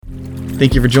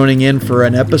Thank you for joining in for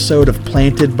an episode of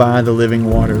Planted by the Living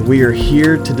Water. We are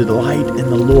here to delight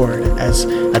in the Lord as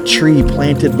a tree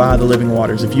planted by the living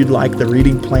waters. If you'd like the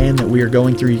reading plan that we are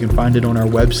going through, you can find it on our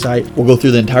website. We'll go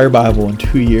through the entire Bible in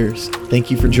 2 years. Thank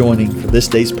you for joining for this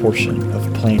day's portion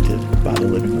of Planted by the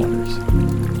Living Waters.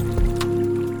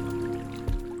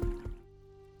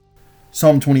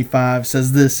 Psalm 25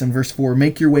 says this in verse 4,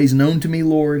 "Make your ways known to me,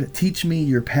 Lord. Teach me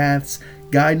your paths.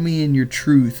 Guide me in your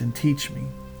truth and teach me.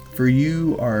 For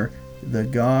you are the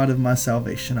God of my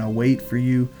salvation. I wait for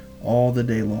you all the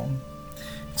day long."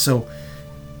 So,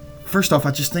 first off,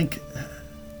 I just think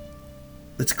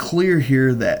it's clear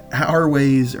here that our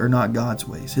ways are not God's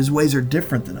ways. His ways are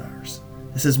different than ours.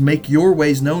 It says, make your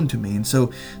ways known to me. And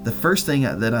so the first thing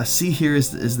that I see here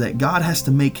is that God has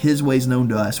to make his ways known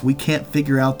to us. We can't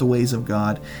figure out the ways of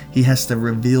God. He has to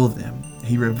reveal them.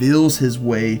 He reveals his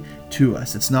way to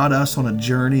us. It's not us on a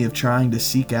journey of trying to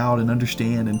seek out and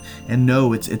understand and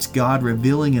know. It's God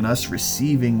revealing and us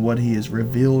receiving what he has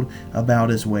revealed about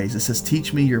his ways. It says,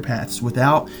 teach me your paths.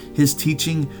 Without his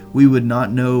teaching, we would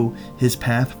not know his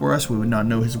path for us. We would not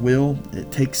know his will.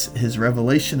 It takes his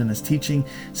revelation and his teaching.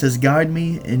 It says, guide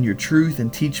me in your truth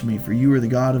and teach me, for you are the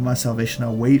God of my salvation.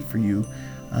 I'll wait for you.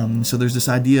 So there's this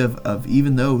idea of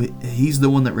even though he's the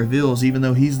one that reveals, even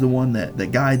though he's the one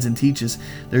that guides and teaches,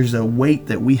 there's a wait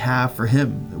that we have for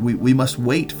him. We must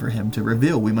wait for him to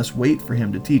reveal. We must wait for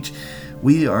him to teach.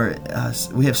 We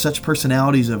have such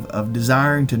personalities of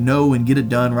desiring to know and get it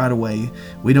done right away.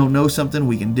 We don't know something,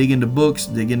 we can dig into books,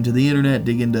 dig into the internet,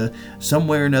 dig into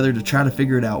somewhere or another to try to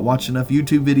figure it out. Watch enough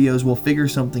YouTube videos, we'll figure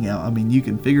something out. I mean, you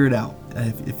can figure it out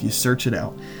if you search it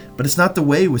out. But it's not the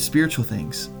way with spiritual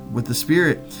things. With the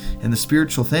Spirit and the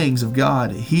spiritual things of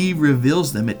God, he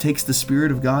reveals them. It takes the Spirit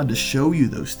of God to show you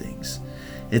those things.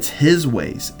 It's his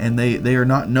ways, and they are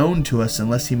not known to us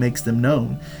unless he makes them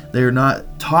known. They are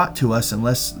not taught to us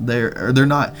unless they're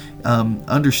not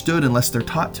understood unless they're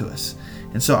taught to us.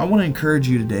 And so I want to encourage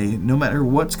you today, no matter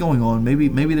what's going on, maybe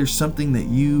there's something that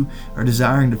you are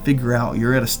desiring to figure out.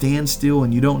 You're at a standstill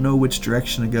and you don't know which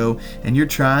direction to go, and you're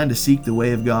trying to seek the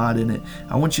way of God in it.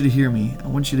 I want you to hear me. I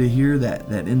want you to hear that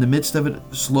in the midst of it,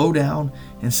 slow down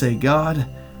and say, God,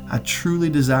 I truly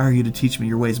desire you to teach me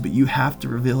your ways, but you have to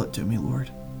reveal it to me, Lord.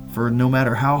 For no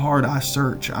matter how hard I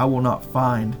search, I will not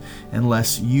find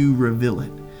unless you reveal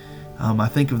it. I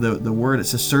think of the word, it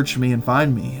says, search me and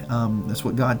find me. That's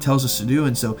what God tells us to do.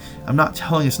 And so I'm not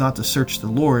telling us not to search the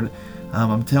Lord.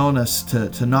 I'm telling us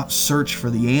to not search for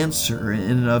the answer in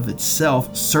and of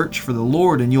itself. Search for the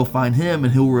Lord and you'll find him,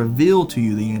 and he'll reveal to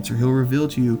you the answer. He'll reveal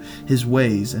to you his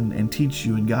ways and teach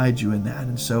you and guide you in that.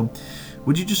 And so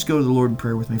would you just go to the Lord in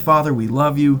prayer with me? Father, we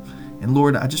love you. And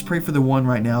Lord, I just pray for the one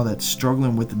right now that's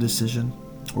struggling with the decision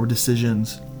or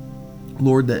decisions.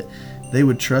 Lord, that they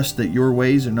would trust that your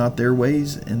ways are not their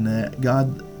ways, and that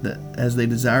God, that as they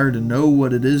desire to know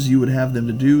what it is you would have them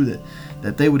to do,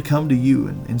 that they would come to you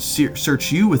and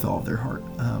search you with all of their heart.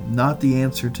 Not the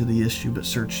answer to the issue, but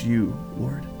search you,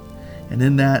 Lord. And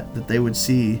in that they would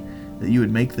see that you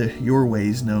would make your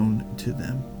ways known to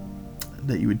them,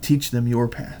 that you would teach them your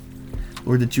path.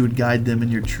 Lord, that you would guide them in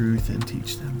your truth and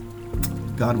teach them.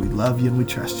 God, we love you and we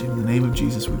trust you. In the name of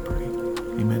Jesus we pray.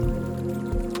 Amen.